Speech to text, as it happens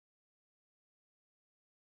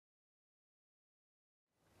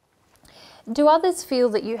Do others feel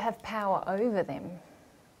that you have power over them?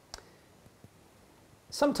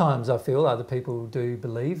 Sometimes I feel other people do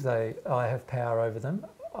believe I have power over them.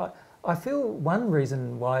 I feel one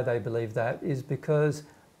reason why they believe that is because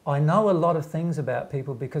I know a lot of things about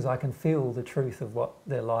people because I can feel the truth of what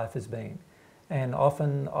their life has been. And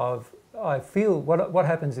often I feel, what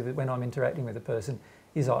happens when I'm interacting with a person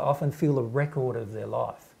is I often feel a record of their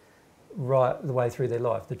life, right the way through their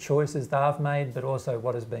life. The choices they've made, but also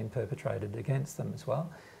what has been perpetrated against them as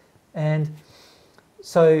well. And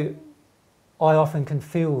so I often can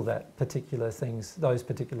feel those particular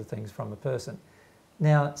things from a person.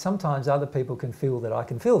 Now, sometimes other people can feel that I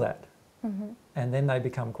can feel that, and then they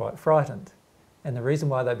become quite frightened. And the reason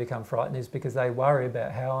why they become frightened is because they worry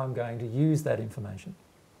about how I'm going to use that information.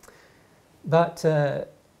 But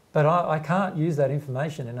I can't use that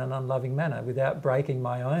information in an unloving manner without breaking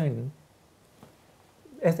my own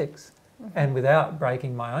ethics and without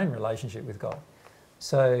breaking my own relationship with God.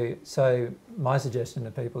 So my suggestion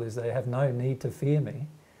to people is they have no need to fear me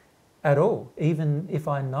at all, even if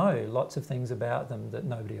I know lots of things about them that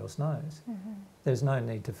nobody else knows. There's no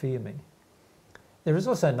need to fear me. There is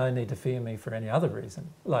also no need to fear me for any other reason.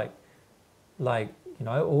 Like, you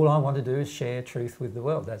know, all I want to do is share truth with the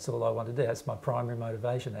world. That's all I want to do. That's my primary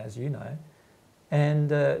motivation, as you know. And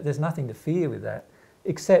there's nothing to fear with that,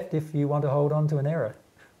 except if you want to hold on to an error,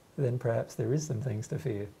 then perhaps there is some things to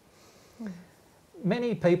fear.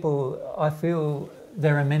 Many people, I feel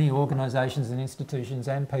there are many organisations and institutions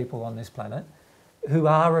and people on this planet who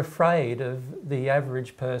are afraid of the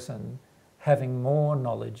average person having more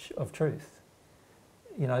knowledge of truth.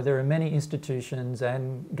 You know, there are many institutions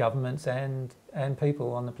and governments and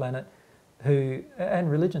people on the planet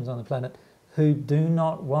and religions on the planet who do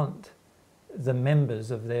not want the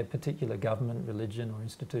members of their particular government, religion or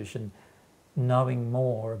institution knowing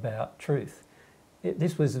more about truth.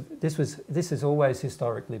 This has always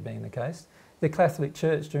historically been the case. The Catholic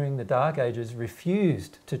Church during the Dark Ages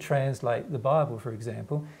refused to translate the Bible, for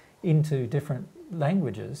example, into different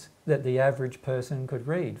languages that the average person could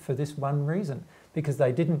read for this one reason, because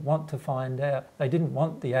they didn't want to find out, they didn't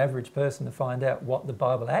want the average person to find out what the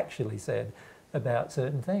Bible actually said about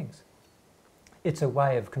certain things. It's a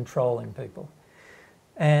way of controlling people.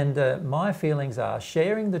 And my feelings are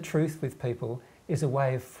sharing the truth with people is a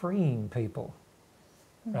way of freeing people,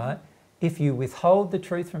 right? If you withhold the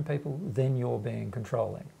truth from people, then you're being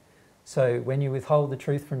controlling. So when you withhold the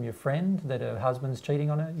truth from your friend that her husband's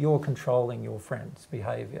cheating on her, you're controlling your friend's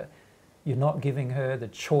behaviour. You're not giving her the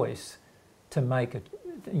choice to make it,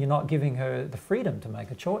 you're not giving her the freedom to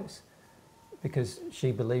make a choice because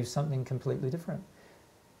she believes something completely different.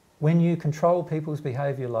 When you control people's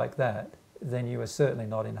behaviour like that, then you are certainly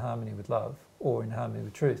not in harmony with love or in harmony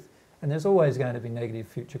with truth. And there's always going to be negative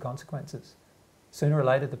future consequences. Sooner or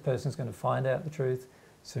later, the person's going to find out the truth.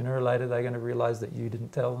 Sooner or later, they're going to realise that you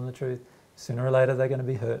didn't tell them the truth. Sooner or later, they're going to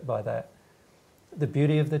be hurt by that. The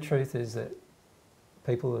beauty of the truth is that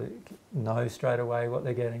people know straight away what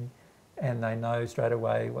they're getting, and they know straight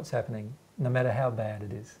away what's happening, no matter how bad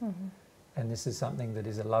it is. And this is something that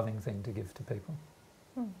is a loving thing to give to people.